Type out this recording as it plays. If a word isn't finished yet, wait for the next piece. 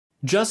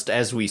Just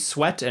as we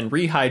sweat and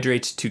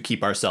rehydrate to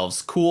keep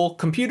ourselves cool,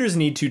 computers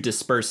need to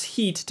disperse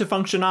heat to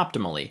function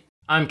optimally.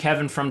 I'm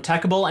Kevin from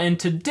Techable, and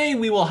today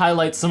we will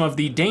highlight some of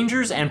the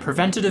dangers and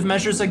preventative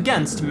measures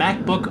against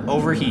MacBook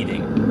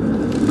overheating.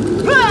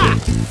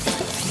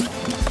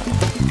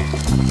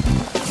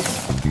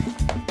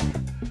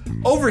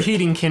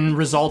 Overheating can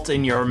result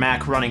in your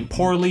Mac running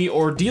poorly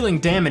or dealing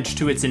damage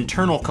to its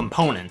internal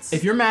components.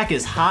 If your Mac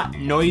is hot,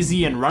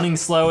 noisy, and running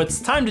slow, it's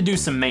time to do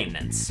some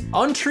maintenance.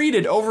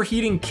 Untreated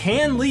overheating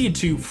can lead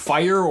to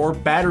fire or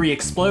battery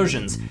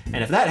explosions,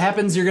 and if that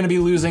happens, you're gonna be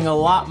losing a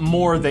lot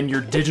more than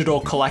your digital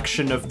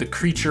collection of the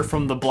Creature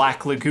from the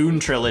Black Lagoon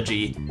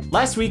trilogy.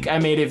 Last week, I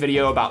made a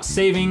video about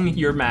saving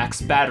your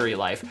Mac's battery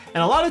life,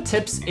 and a lot of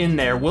tips in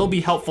there will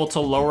be helpful to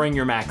lowering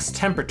your Mac's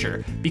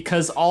temperature,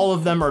 because all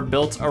of them are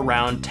built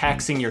around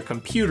taxing your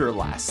computer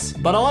less.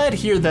 But I'll add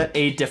here that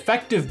a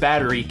defective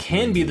battery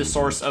can be the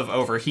source of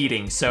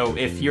overheating, so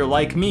if you're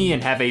like me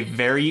and have a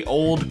very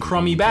old,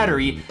 crummy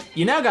battery,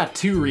 you now got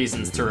two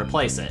reasons to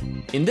replace it.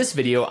 In this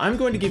video, I'm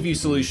going to give you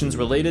solutions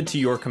related to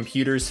your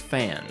computer's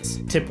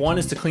fans. Tip 1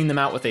 is to clean them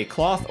out with a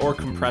cloth or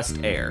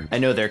compressed air. I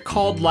know they're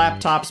called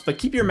laptops, but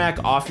keep your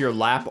Mac off your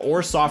lap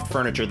or soft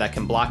furniture that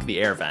can block the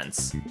air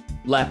vents.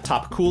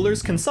 Laptop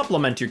coolers can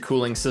supplement your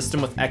cooling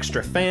system with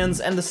extra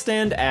fans, and the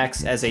stand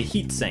acts as a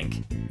heat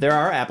sink. There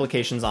are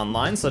applications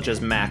online such as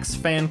Mac's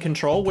Fan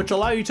Control, which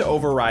allow you to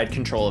override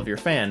control of your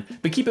fan,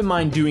 but keep in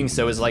mind doing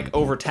so is like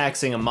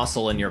overtaxing a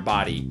muscle in your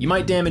body. You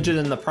might damage it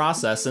in the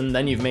process, and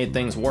then you've made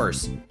things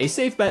worse. A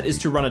safe bet is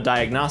to run a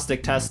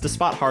diagnostic test to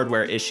spot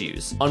hardware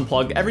issues.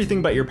 Unplug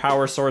everything but your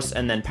power source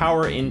and then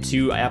power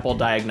into Apple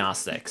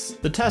Diagnostics.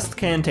 The test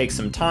can take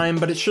some time,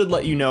 but it should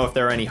let you know if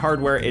there are any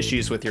hardware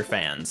issues with your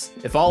fans.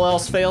 If all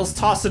else fails,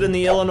 toss it in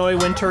the Illinois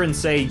winter and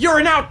say, "You're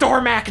an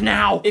outdoor Mac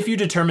now!" If you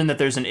determine that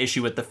there's an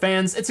issue with the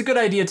fans, it's a good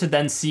idea to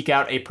then seek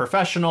out a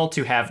professional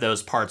to have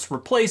those parts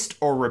replaced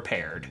or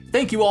repaired.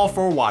 Thank you all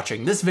for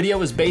watching. This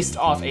video is based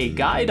off a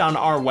guide on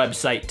our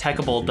website,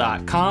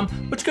 techable.com,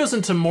 which goes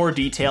into more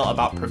detail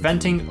about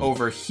preventing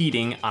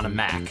overheating on a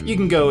Mac. You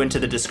can go into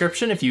the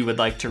description if you would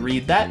like to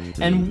read that,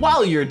 and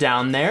while you're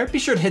down there, be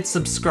sure to hit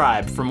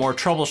subscribe for more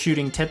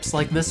troubleshooting tips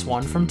like this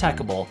one from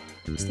Techable.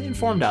 Stay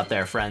informed out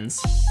there,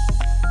 friends.